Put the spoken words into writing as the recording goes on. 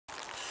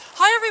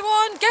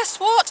guess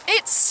what?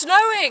 It's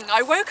snowing.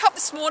 I woke up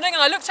this morning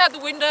and I looked out the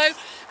window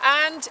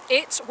and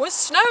it was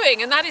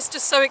snowing, and that is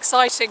just so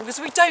exciting because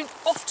we don't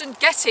often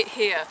get it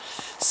here.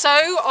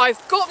 So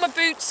I've got my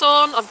boots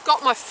on, I've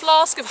got my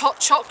flask of hot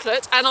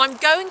chocolate, and I'm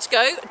going to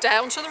go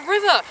down to the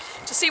river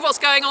to see what's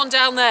going on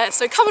down there.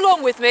 So come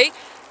along with me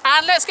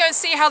and let's go and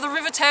see how the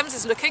River Thames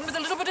is looking with a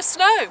little bit of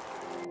snow.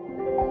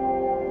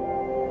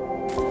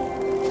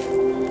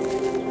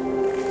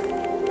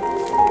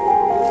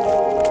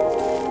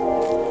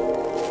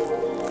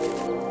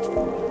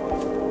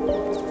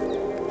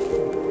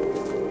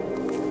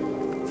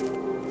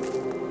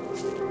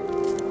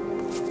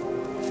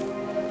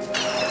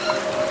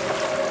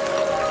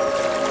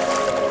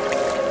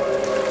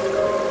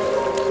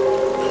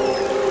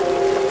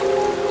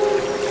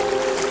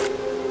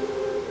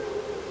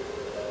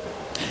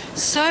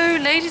 So,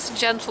 ladies and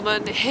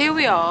gentlemen, here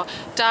we are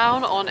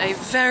down on a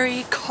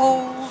very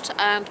cold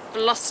and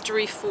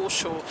blustery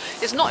foreshore.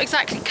 It's not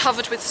exactly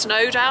covered with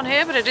snow down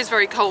here, but it is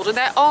very cold, and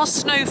there are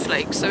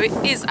snowflakes, so it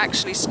is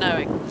actually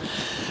snowing.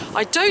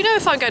 I don't know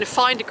if I'm going to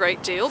find a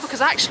great deal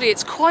because actually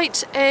it's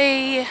quite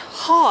a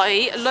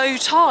high low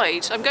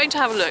tide. I'm going to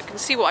have a look and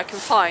see what I can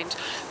find.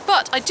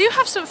 But I do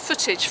have some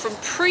footage from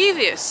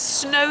previous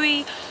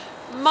snowy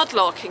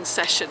mudlarking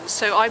sessions,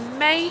 so I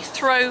may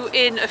throw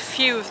in a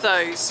few of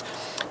those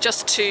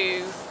just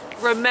to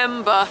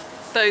remember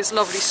those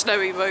lovely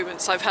snowy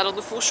moments I've had on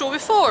the foreshore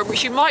before,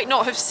 which you might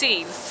not have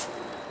seen.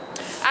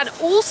 And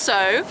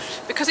also,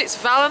 because it's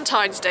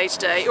Valentine's Day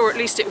today, or at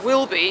least it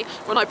will be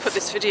when I put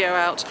this video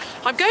out,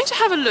 I'm going to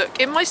have a look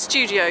in my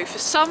studio for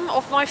some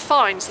of my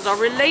finds that are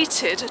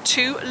related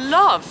to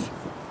love.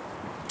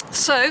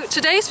 So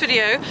today's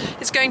video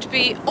is going to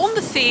be on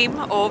the theme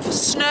of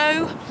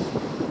snow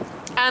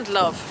and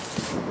love.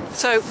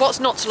 So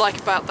what's not to like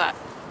about that?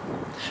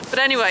 But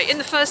anyway, in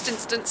the first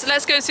instance,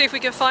 let's go and see if we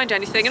can find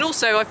anything. And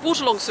also, I've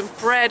brought along some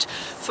bread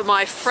for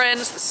my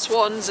friends, the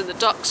swans and the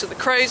ducks and the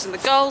crows and the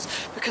gulls,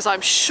 because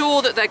I'm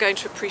sure that they're going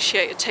to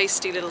appreciate a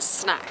tasty little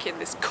snack in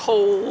this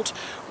cold,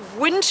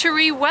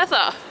 wintry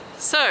weather.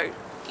 So,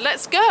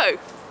 let's go.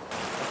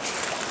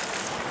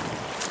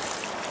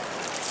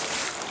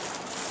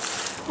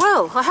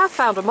 Well, I have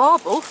found a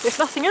marble, if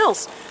nothing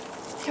else.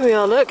 Here we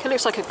are, look, it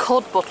looks like a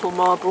cod bottle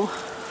marble.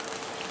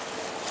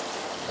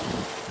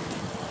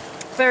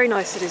 Very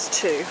nice it is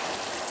too.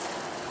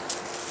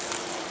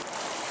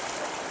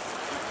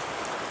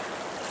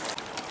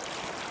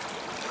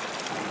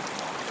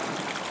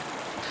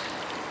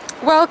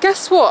 Well,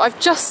 guess what? I've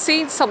just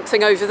seen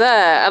something over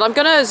there, and I'm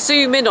going to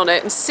zoom in on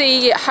it and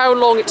see how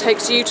long it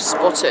takes you to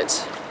spot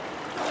it.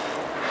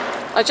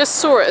 I just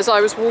saw it as I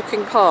was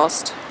walking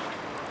past.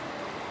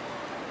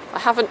 I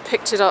haven't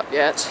picked it up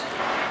yet.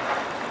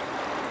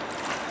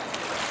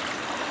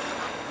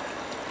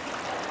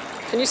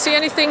 Can you see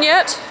anything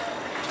yet?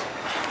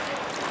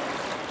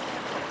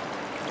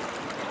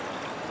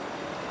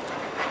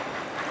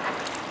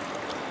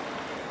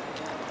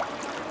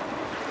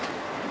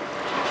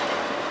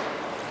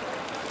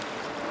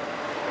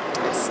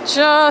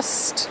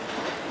 Just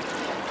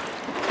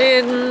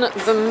in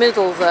the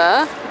middle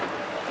there.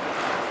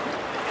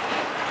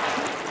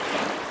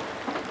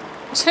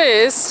 It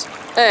is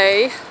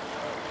a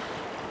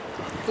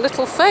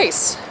little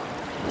face.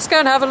 Let's go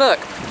and have a look.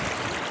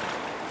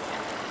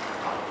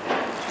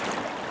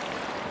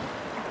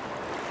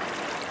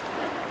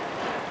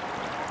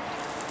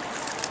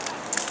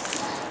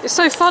 It's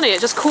so funny,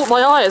 it just caught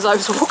my eye as I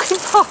was walking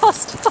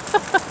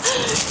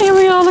past. Here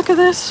we are, look at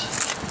this.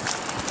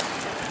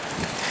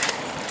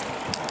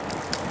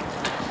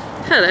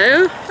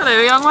 Hello. Hello,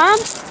 young man.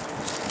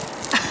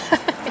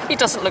 He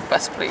doesn't look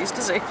best pleased,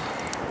 does he?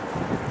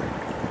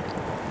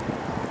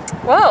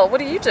 Well,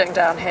 what are you doing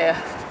down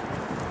here?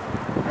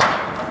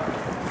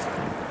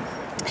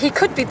 He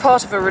could be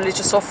part of a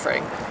religious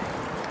offering.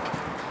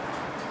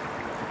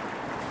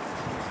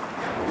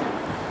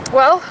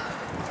 Well,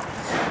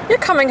 you're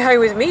coming home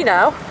with me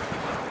now.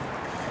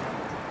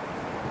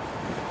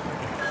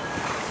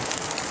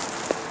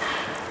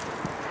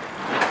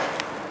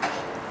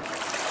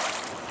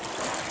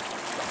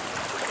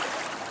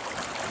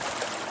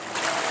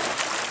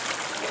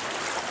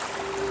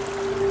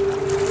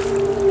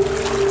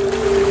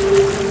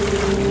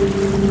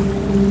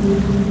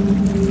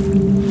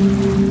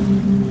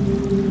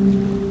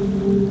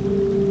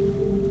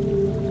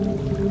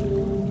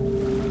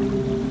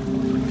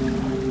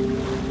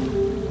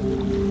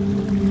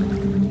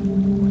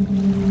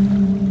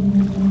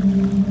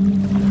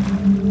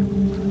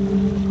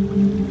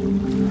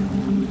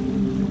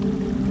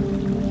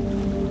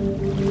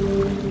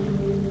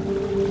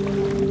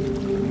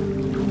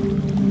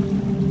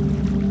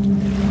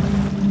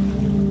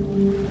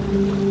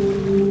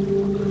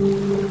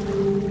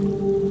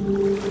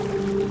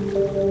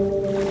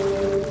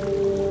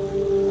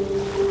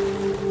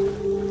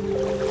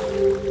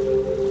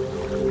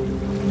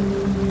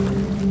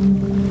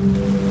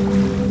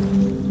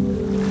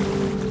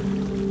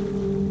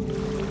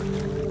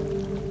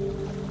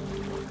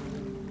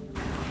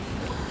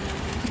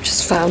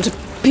 Found a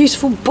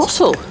beautiful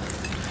bottle,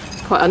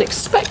 quite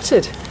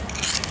unexpected.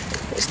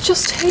 it's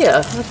just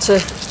here. I had to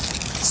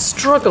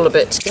struggle a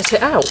bit to get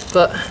it out,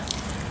 but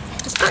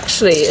it's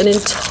actually an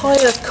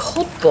entire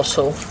cod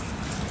bottle,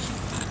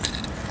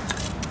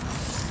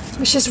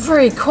 which is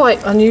really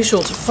quite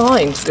unusual to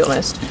find, to be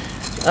honest.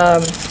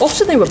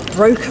 Often they were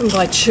broken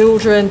by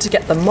children to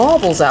get the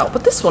marbles out,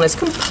 but this one is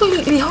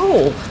completely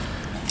whole.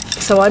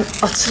 So I'm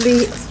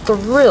utterly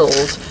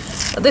thrilled.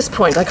 At this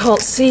point, I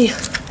can't see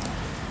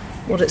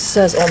what it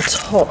says on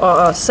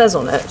top, says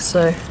on it,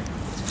 so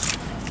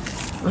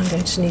I'm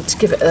going to need to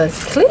give it a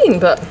clean.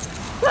 But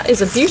that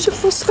is a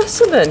beautiful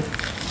specimen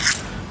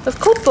of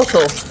cod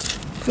bottle,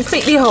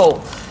 completely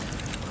whole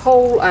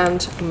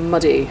and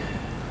muddy.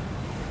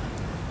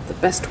 The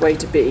best way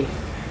to be.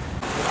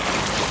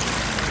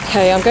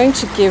 Okay, I'm going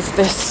to give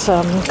this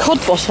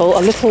cod bottle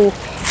a little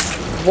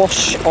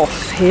wash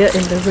off here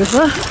in the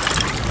river.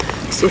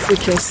 See if we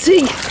can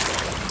see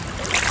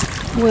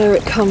where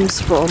it comes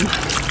from.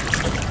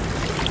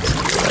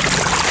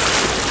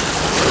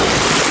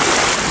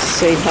 Let's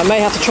see, I may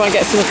have to try and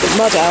get some of the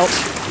mud out.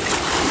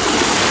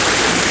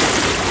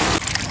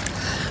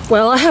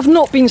 Well, I have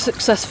not been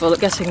successful at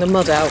getting the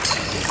mud out.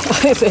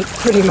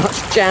 It's pretty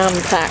much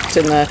jam-packed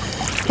in there.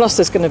 Plus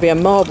there's going to be a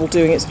marble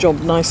doing its job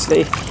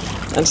nicely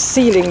and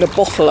sealing the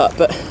bottle up,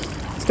 but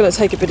it's going to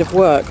take a bit of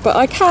work. But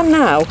I can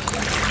now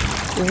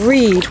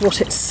read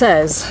what it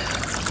says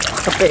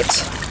a bit.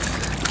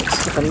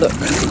 Let's have a look.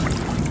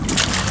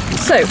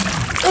 So,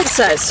 it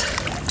says,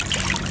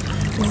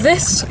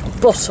 this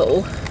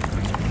bottle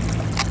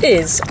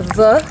is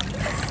the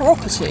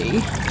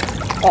property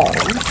of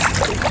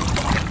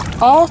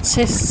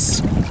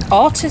Artist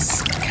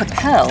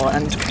Capel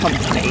and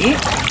Company,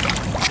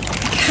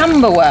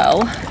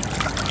 Camberwell,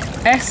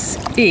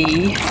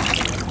 SE,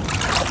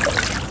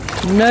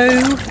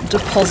 no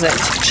deposit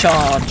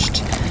charged.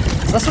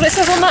 So that's what it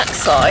says on that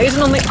side,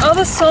 and on the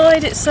other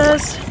side it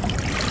says,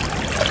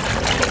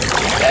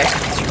 okay,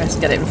 let's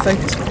get it in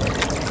focus.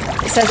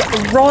 It says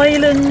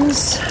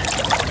Ryland's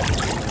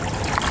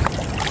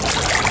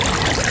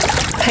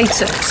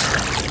patent.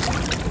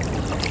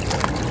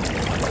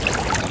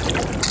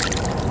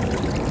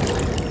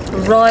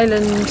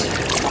 Ryland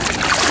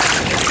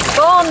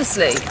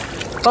Barnsley.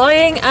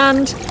 Buying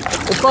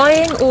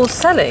or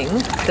selling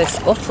this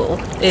bottle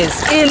is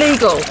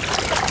illegal.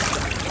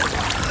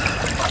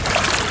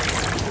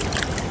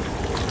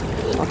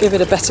 I'll give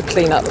it a better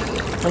clean up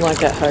when I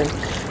get home.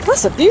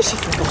 That's a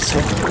beautiful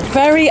bottle.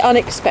 Very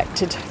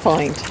unexpected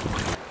find.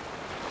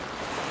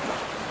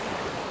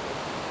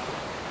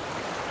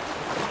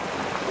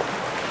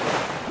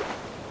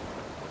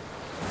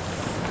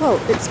 Well,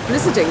 it's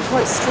blizzarding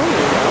quite strongly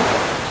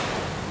now.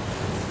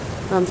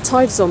 The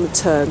tide is on the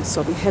turn,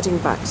 so I'll be heading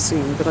back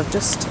soon, but I've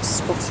just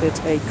spotted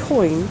a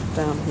coin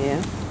down here.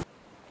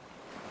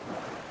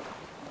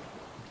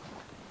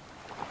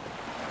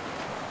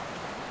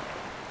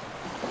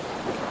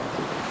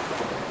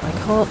 I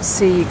can't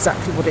see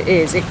exactly what it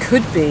is. It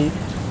could be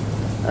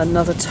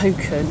another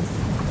token,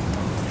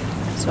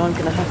 so I'm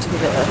going to have to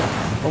give it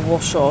a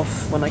wash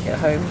off when I get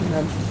home and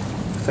then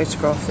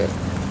photograph it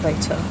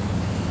later.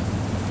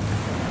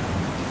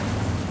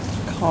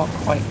 Can't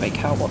quite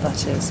make out what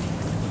that is.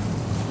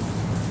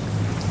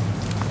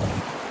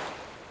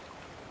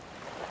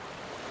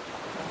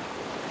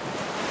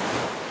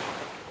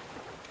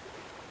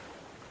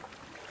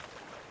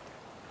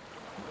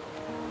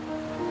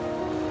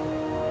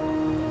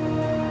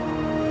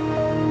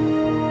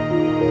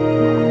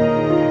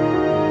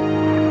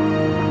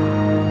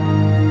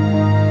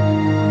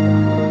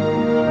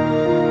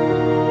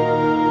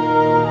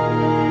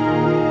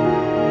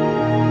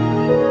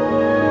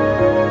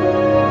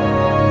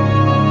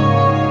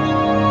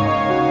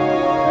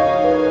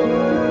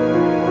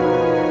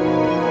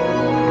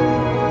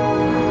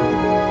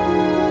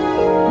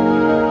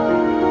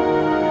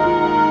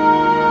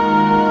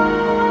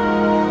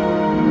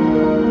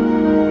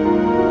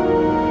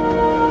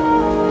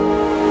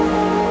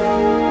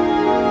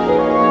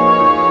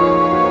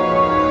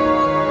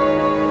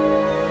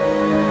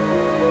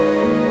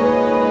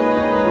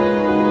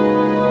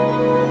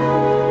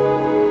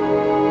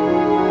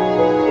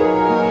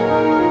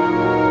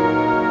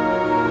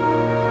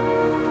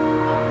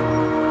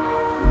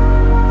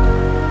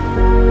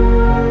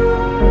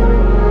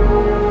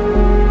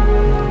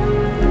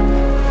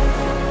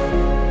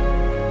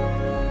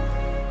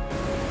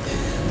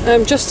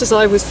 Just as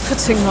I was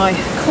putting my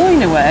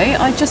coin away,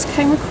 I just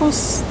came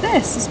across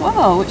this as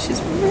well, which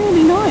is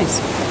really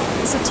nice.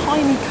 It's a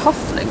tiny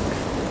cufflink,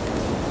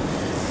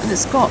 and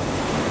it's got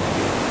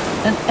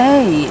an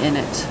A in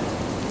it.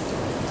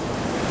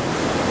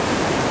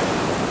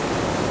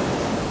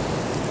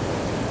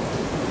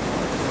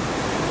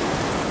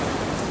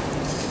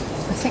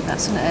 I think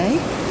that's an A.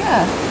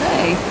 Yeah,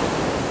 an A.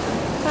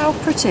 How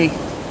pretty.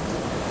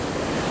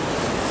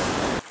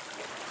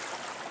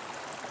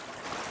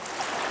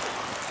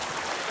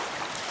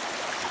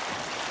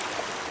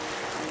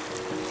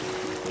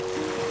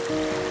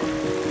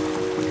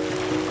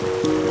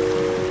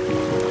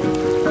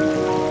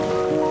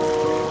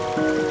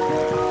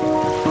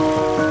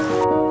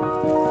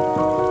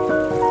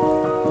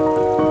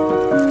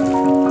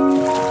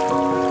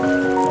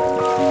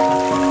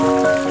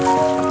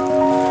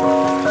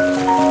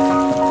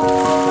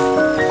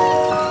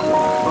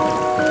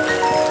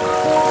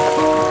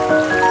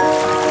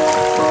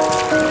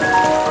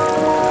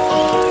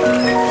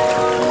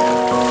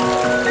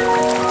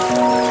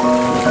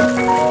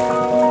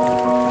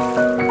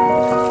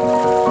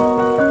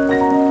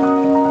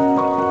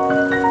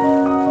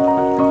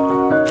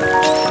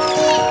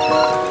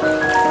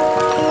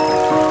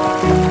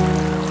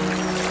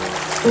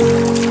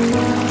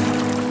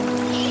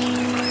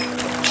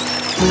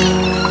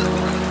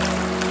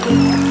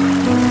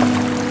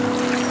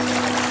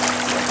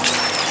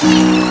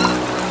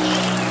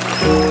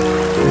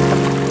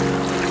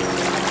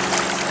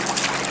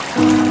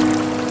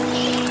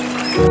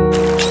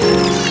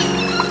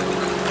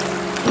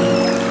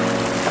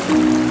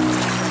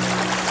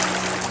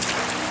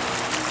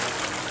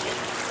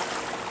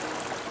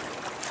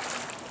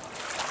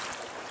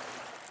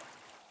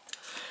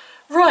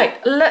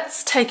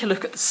 take a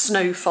look at the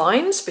snow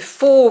finds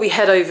before we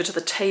head over to the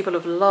Table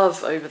of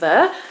Love over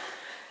there.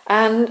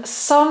 And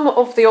some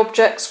of the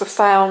objects were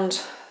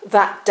found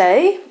that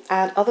day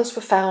and others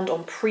were found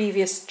on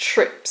previous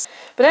trips.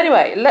 But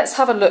anyway, let's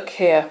have a look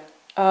here.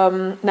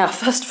 Now,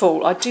 first of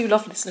all, I do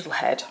love this little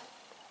head.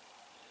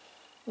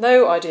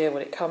 No idea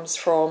what it comes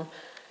from,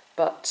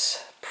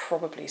 but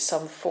probably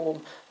some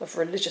form of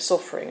religious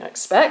offering, I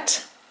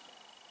expect.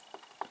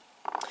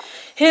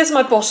 Here's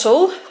my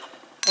bottle,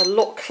 a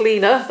lot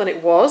cleaner than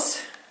it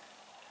was.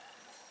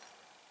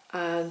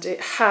 And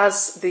it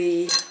has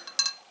the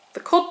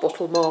cod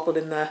bottle marble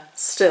in there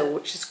still,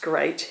 which is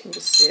great. You can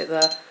just see it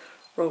there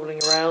rolling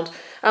around.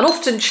 And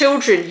often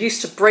children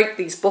used to break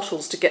these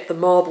bottles to get the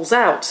marbles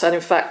out. And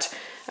in fact,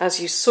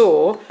 as you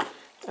saw,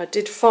 I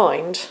did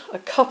find a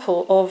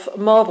couple of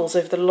marbles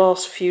over the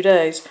last few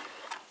days.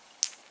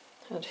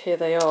 And here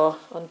they are,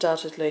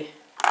 undoubtedly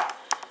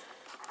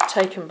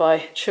taken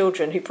by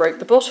children who broke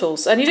the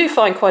bottles. And you do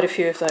find quite a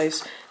few of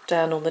those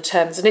down on the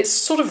Thames. And it's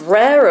sort of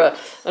rarer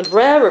and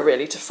rarer,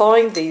 really, to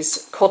find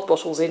these cod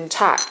bottles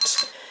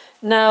intact.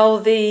 Now,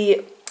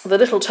 the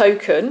little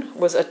token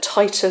was a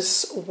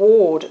Titus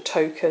Ward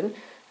token,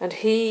 and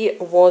he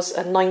was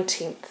a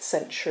 19th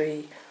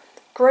century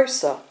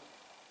grocer.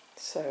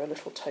 So a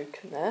little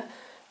token there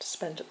to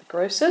spend at the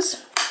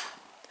grocer's.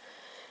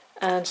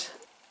 And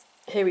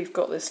here we've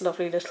got this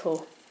lovely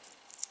little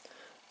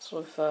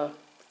sort of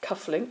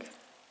cufflink.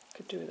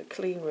 Could do with a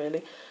clean,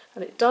 really.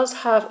 And it does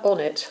have on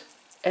it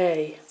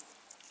A.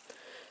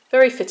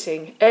 Very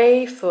fitting.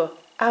 A for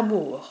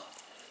amour.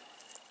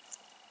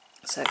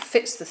 So it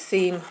fits the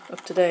theme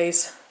of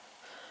today's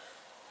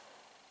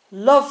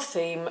love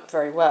theme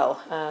very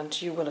well. And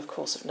you will, of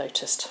course, have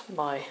noticed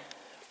my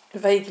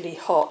vaguely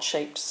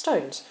heart-shaped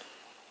stones.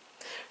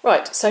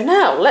 Right, so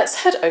now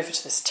let's head over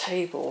to this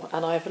table,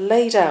 and I've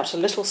laid out a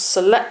little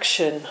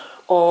selection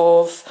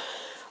of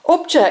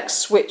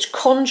objects which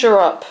conjure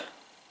up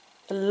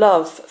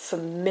love for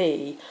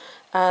me.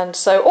 And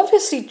so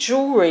obviously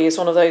jewellery is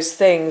one of those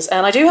things,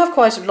 and I do have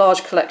quite a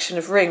large collection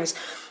of rings.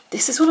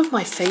 This is one of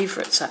my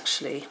favourites,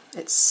 actually.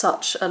 It's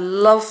such a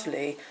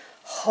lovely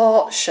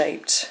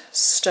heart-shaped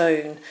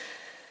stone.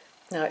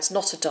 Now, it's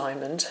not a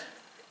diamond,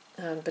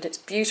 but it's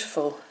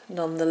beautiful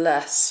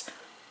nonetheless.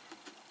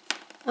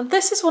 And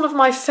this is one of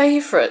my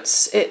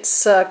favourites.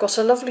 It's got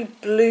a lovely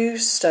blue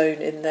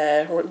stone in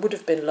there, or it would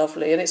have been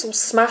lovely, and it's all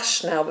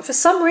smashed now. But for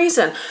some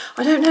reason,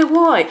 I don't know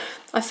why,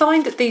 I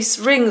find that these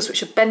rings,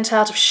 which are bent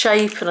out of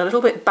shape and a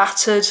little bit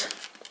battered,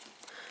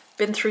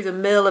 been through the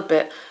mill a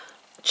bit,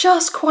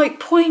 just quite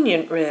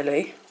poignant,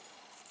 really.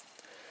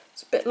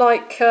 It's a bit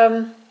like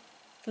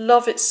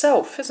love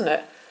itself, isn't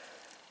it?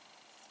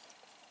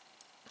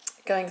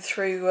 Going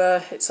through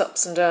its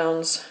ups and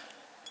downs.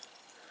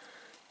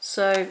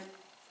 So,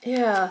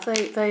 yeah,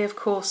 they of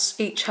course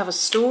each have a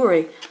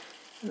story.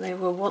 And they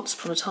were once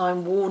upon a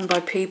time worn by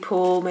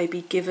people,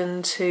 maybe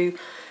given to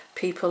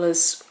people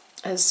as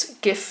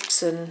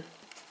gifts and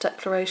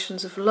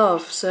declarations of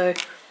love. So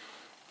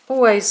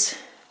always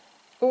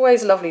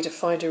lovely to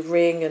find a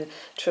ring and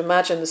to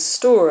imagine the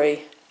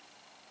story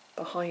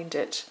behind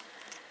it.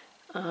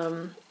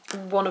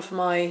 One of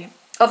my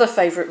other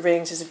favourite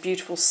rings is a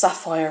beautiful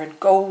sapphire and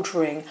gold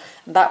ring,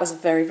 and that was a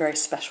very, very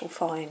special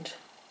find.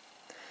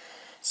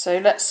 So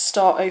let's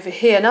start over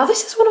here. Now,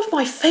 this is one of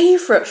my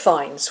favourite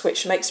finds,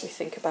 which makes me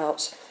think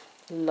about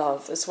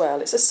love as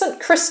well. It's a St.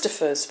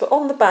 Christopher's, but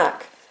on the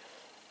back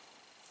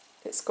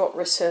it's got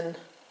written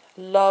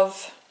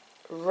Love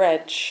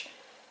Reg.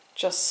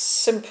 Just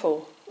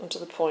simple and to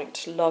the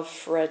point,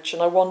 Love Reg.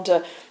 And I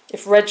wonder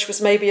if Reg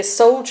was maybe a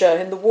soldier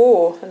in the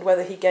war and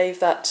whether he gave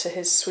that to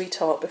his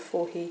sweetheart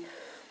before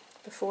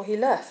he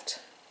left.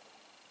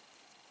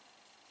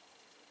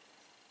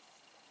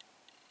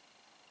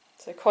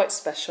 So quite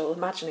special,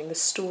 imagining the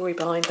story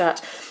behind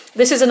that.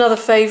 This is another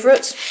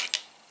favourite.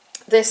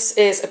 This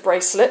is a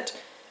bracelet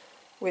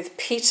with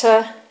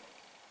Peter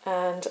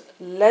and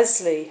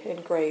Leslie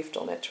engraved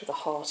on it with a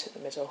heart in the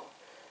middle.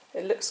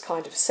 It looks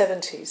kind of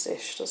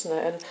 70s-ish, doesn't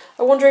it? And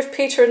I wonder if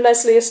Peter and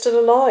Leslie are still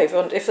alive,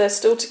 and if they're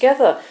still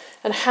together,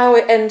 and how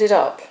it ended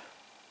up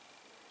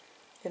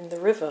in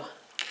the river.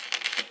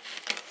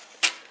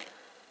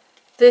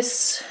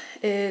 This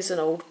is an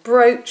old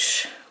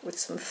brooch with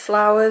some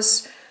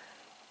flowers.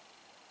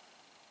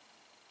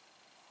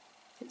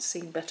 It's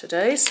seen better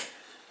days.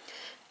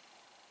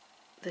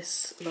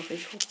 This lovely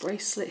little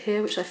bracelet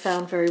here, which I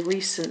found very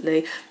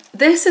recently.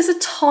 This is a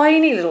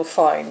tiny little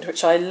find,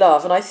 which I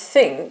love, and I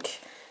think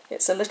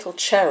it's a little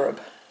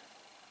cherub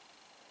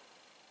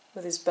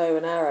with his bow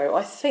and arrow.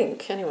 I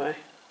think, anyway.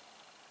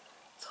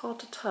 It's hard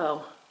to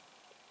tell.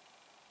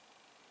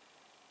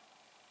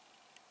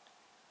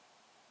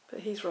 But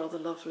he's rather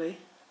lovely.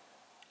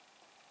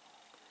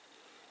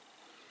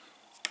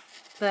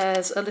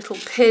 There's a little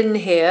pin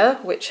here,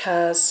 which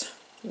has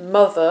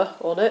Mother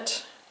on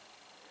it,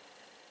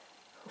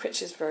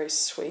 which is very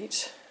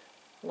sweet.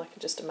 And I can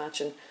just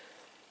imagine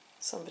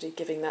somebody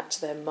giving that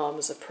to their mum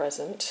as a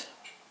present.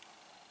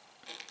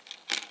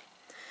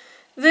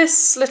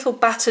 This little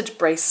battered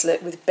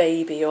bracelet with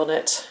baby on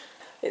it.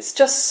 It's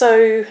just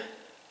so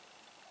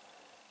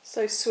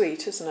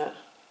sweet, isn't it?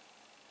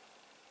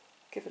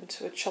 Given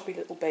to a chubby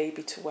little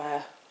baby to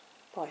wear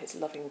by his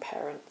loving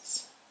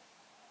parents.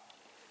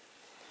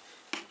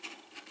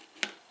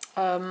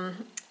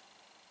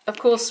 Of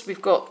course,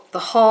 we've got the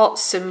heart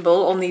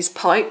symbol on these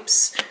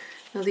pipes.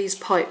 Now these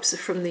pipes are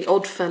from the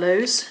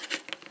Oddfellows,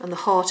 and the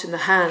heart in the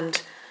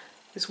hand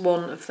is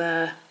one of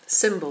their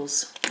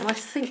symbols. And I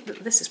think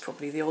that this is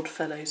probably the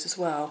Oddfellows as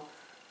well.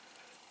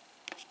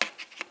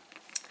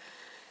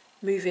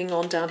 Moving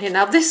on down here.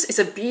 Now this is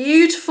a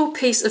beautiful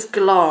piece of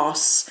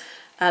glass,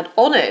 and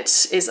on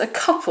it is a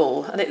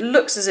couple, and it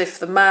looks as if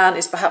the man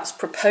is perhaps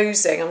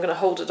proposing. I'm going to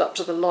hold it up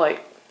to the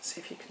light, see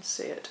if you can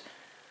see it.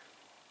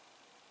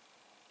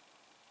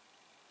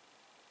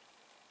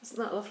 Isn't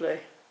that lovely?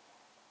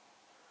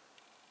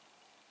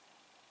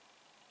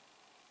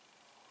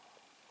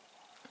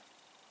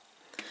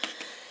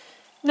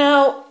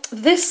 Now,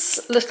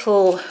 this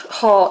little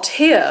heart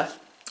here,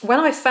 when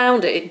I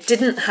found it, it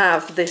didn't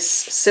have this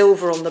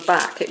silver on the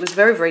back. It was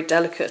very, very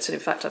delicate, and in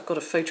fact I've got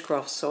a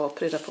photograph, so I'll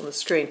put it up on the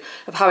screen,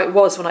 of how it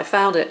was when I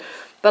found it.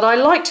 But I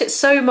liked it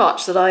so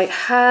much that I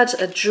had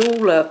a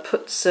jeweller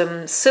put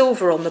some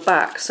silver on the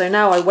back, so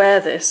now I wear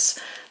this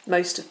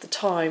most of the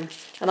time.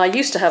 And I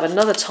used to have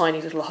another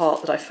tiny little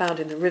heart that I found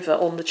in the river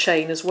on the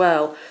chain as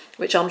well,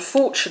 which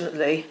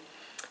unfortunately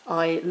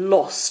I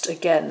lost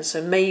again,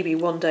 so maybe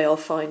one day I'll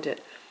find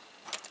it.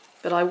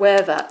 But I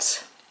wear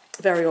that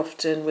very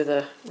often with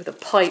a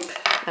pipe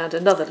and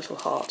another little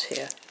heart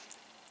here,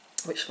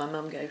 which my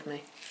mum gave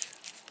me.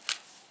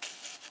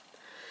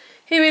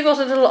 Here we've got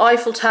a little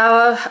Eiffel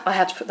Tower. I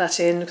had to put that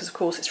in because of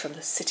course it's from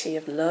the City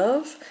of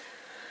Love.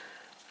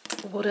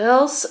 What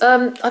else?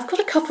 I've got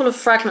a couple of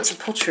fragments of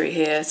pottery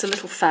here. It's a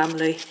little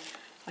family.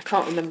 I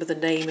can't remember the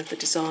name of the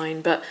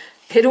design, but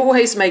it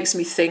always makes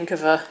me think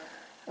of a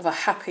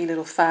happy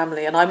little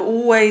family, and I'm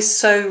always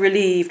so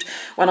relieved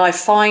when I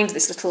find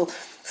this little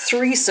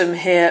threesome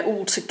here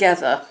all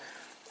together,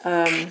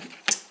 and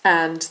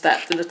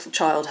that the little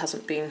child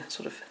hasn't been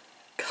sort of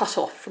cut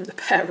off from the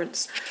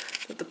parents,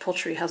 that the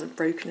pottery hasn't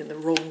broken in the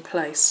wrong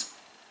place.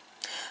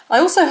 I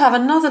also have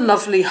another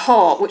lovely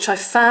heart which I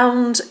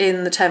found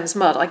in the Thames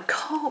mud. I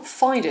can't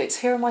find it. It's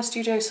here in my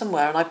studio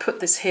somewhere, and I put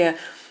this here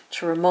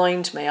to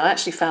remind me. I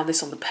actually found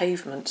this on the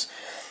pavement,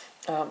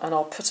 and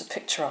I'll put a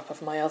picture up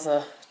of my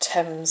other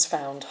Thames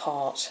found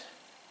heart.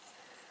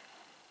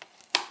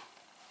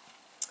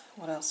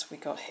 What else have we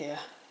got here?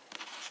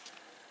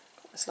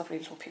 Got this lovely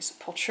little piece of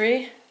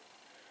pottery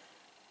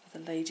with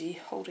a lady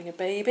holding a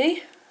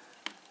baby.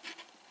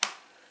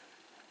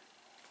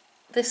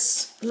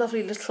 This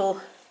lovely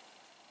little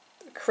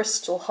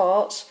crystal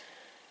heart,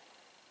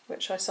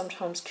 which I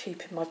sometimes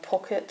keep in my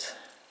pocket.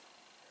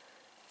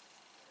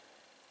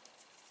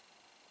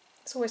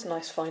 It's always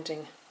nice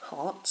finding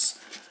hearts.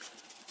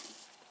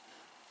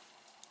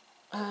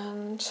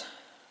 And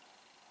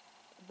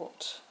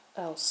what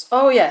else?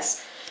 Oh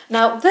yes,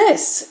 now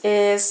this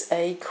is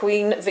a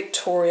Queen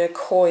Victoria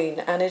coin,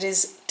 and it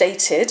is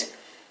dated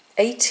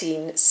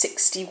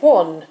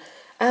 1861.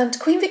 And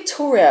Queen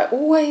Victoria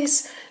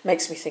always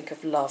makes me think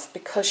of love,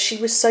 because she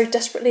was so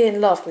desperately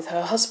in love with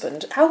her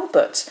husband,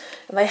 Albert,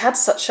 and they had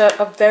such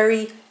a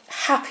very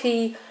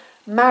happy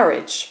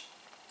marriage.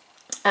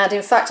 And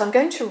in fact, I'm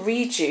going to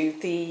read you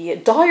the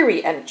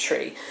diary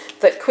entry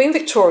that Queen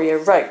Victoria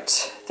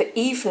wrote the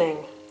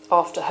evening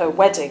after her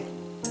wedding.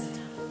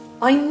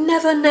 I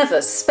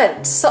never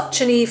spent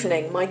such an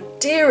evening, my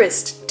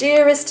dearest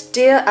dear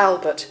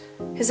Albert.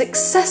 His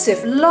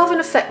excessive love and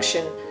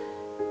affection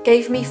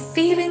gave me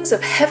feelings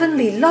of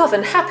heavenly love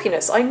and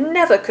happiness I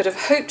never could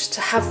have hoped to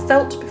have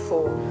felt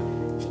before.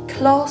 He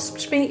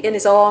clasped me in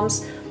his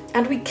arms,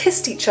 and we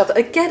kissed each other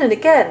again and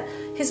again.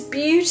 His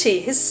beauty,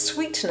 his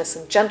sweetness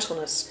and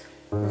gentleness.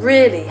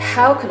 Really,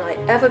 how can I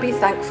ever be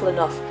thankful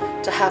enough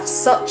to have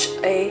such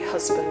a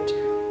husband,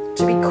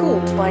 to be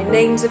called by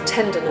names of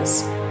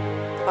tenderness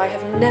I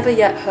have never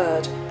yet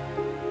heard,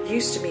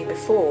 used to me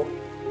before,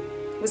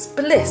 was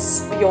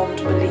bliss beyond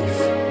belief.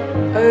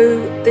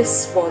 Oh,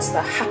 this was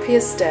the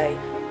happiest day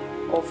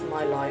of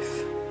my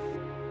life.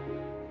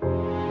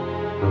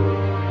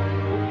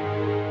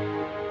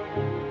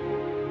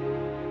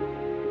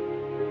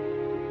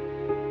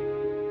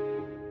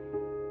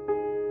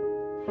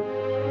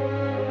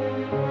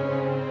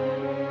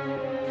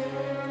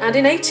 And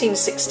in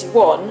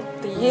 1861,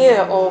 the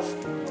year of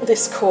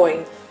this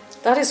coin,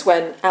 that is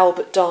when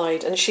Albert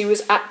died, and she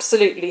was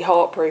absolutely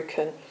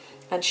heartbroken,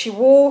 and she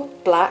wore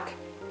black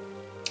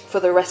for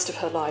the rest of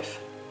her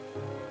life.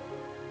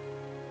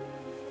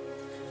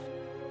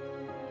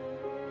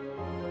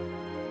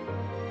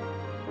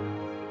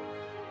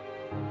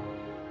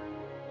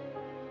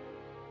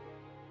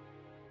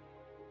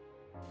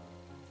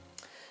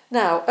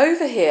 Now,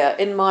 over here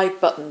in my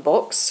button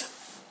box,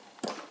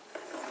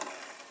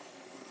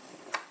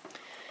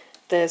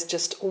 there's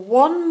just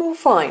one more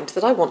find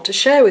that I want to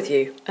share with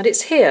you, and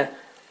it's here.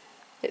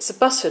 It's a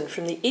button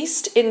from the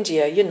East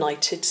India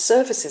United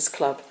Services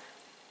Club.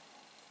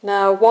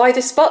 Now, why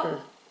this button?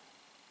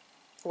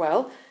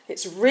 Well,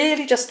 It's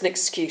really just an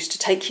excuse to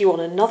take you on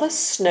another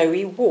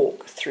snowy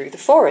walk through the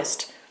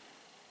forest.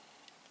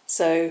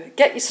 So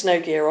get your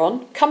snow gear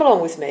on, come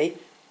along with me,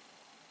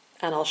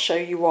 and I'll show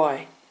you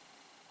why.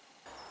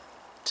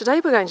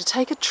 Today we're going to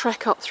take a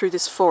trek up through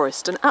this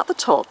forest, and at the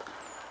top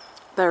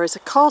there is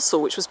a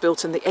castle which was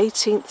built in the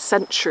 18th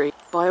century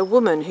by a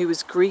woman who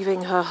was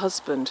grieving her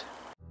husband.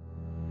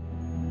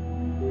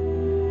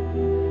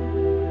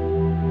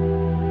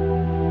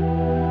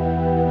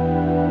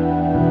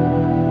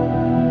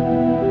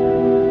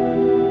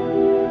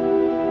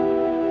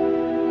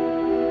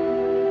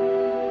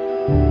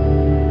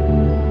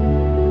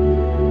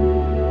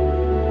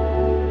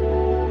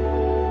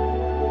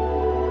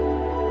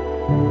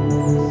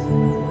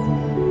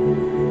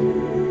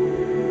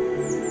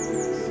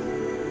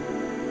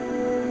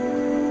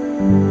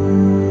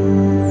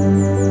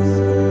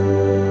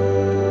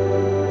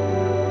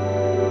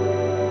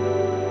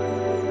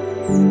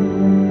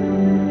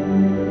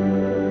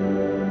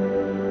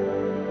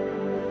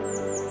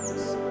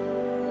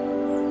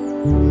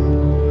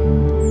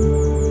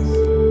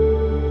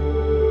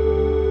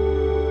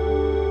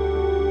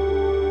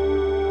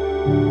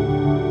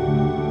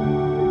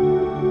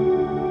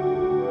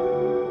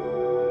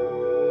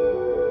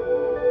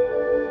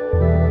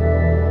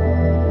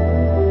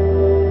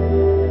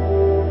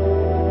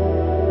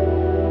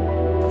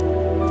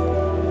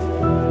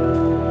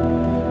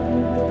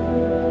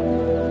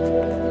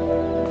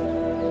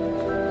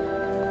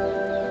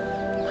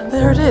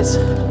 There it is,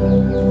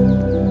 and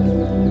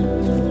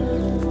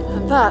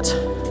that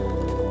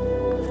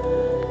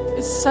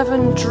is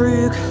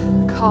Severndroog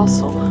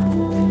Castle.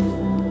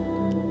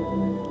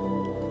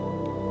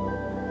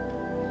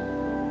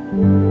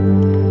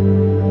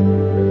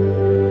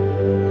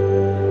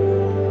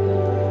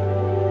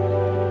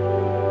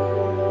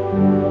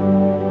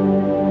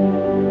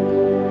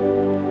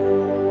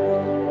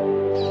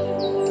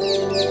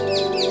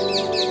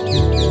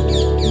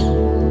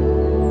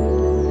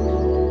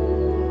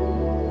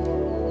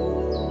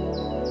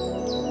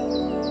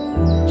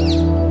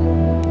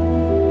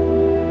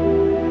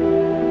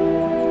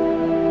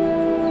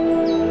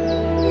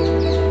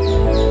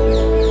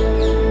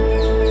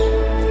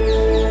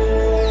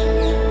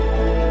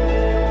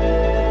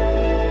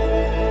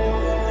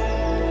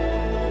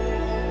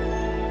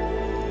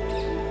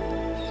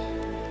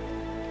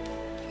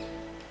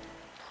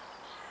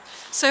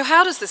 So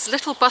how does this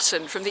little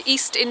button from the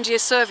East India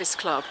Service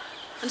Club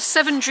and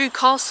Severndroog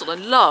Castle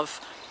and love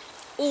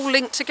all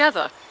link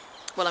together?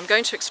 Well, I'm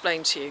going to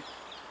explain to you.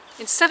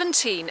 In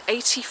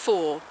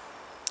 1784,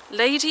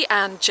 Lady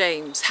Anne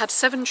James had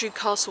Severndroog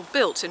Castle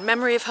built in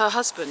memory of her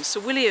husband, Sir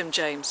William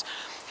James,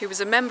 who was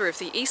a member of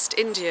the East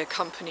India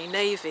Company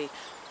Navy.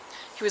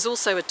 He was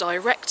also a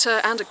director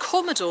and a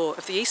commodore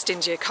of the East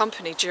India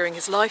Company during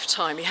his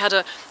lifetime. He had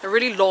a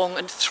really long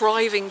and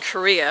thriving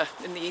career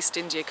in the East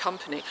India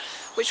Company,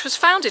 which was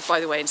founded, by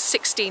the way, in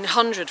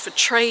 1600 for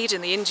trade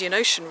in the Indian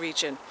Ocean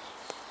region.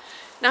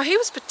 Now, he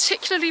was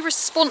particularly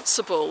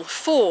responsible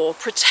for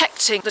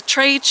protecting the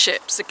trade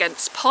ships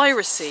against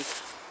piracy.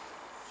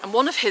 And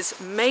one of his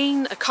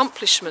main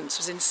accomplishments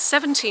was in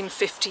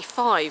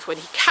 1755 when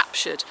he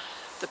captured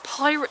the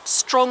pirate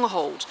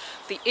stronghold,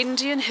 the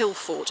Indian hill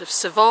fort of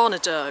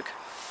Severndroog.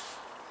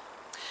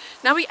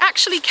 Now, he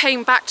actually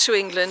came back to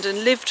England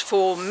and lived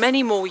for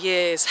many more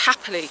years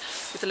happily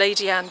with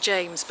Lady Anne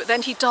James, but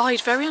then he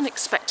died very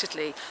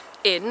unexpectedly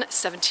in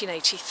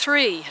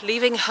 1783,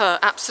 leaving her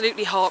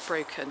absolutely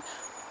heartbroken.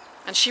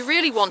 And she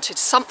really wanted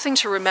something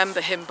to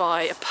remember him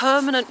by, a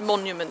permanent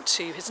monument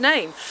to his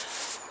name.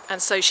 And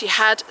so she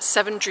had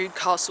Severndroog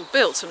Castle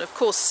built, and of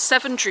course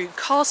Severndroog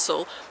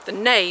Castle, the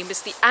name,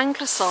 is the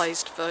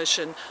anglicised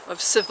version of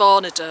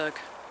Severndroog.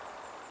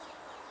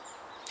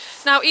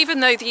 Now, even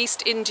though the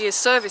East India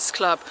Service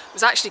Club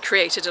was actually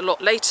created a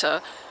lot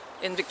later,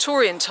 in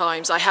Victorian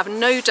times, I have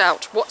no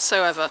doubt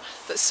whatsoever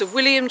that Sir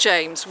William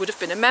James would have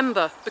been a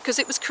member, because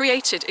it was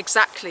created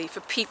exactly for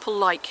people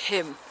like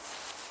him.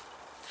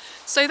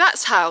 So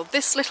that's how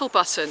this little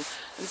button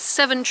and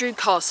Severndroog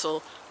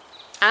Castle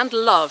and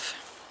love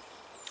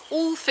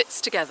all fits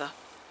together.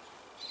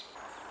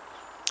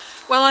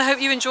 Well, I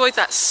hope you enjoyed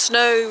that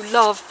Snow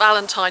Love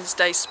Valentine's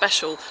Day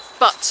special,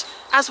 but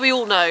as we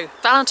all know,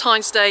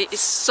 Valentine's Day is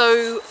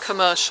so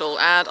commercial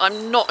and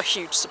I'm not a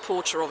huge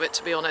supporter of it,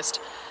 to be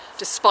honest,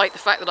 despite the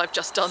fact that I've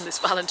just done this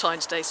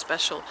Valentine's Day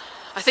special.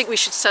 I think we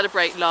should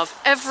celebrate love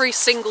every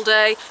single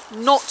day,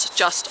 not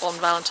just on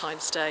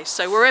Valentine's Day.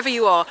 So wherever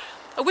you are,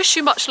 I wish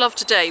you much love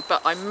today,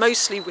 but I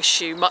mostly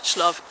wish you much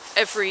love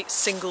every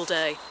single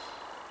day.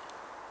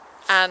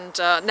 And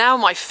now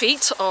my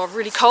feet are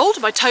really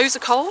cold, my toes are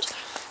cold.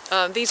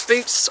 These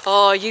boots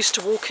are used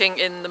to walking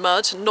in the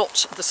mud,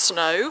 not the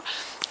snow.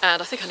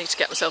 And I think I need to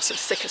get myself some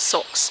thicker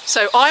socks.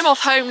 So I'm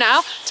off home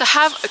now to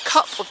have a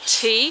cup of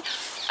tea.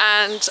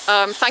 And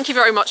thank you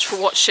very much for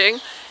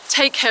watching.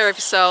 Take care of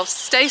yourselves,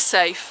 stay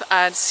safe,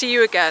 and see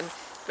you again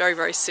very,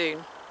 very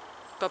soon.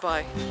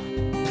 Bye-bye.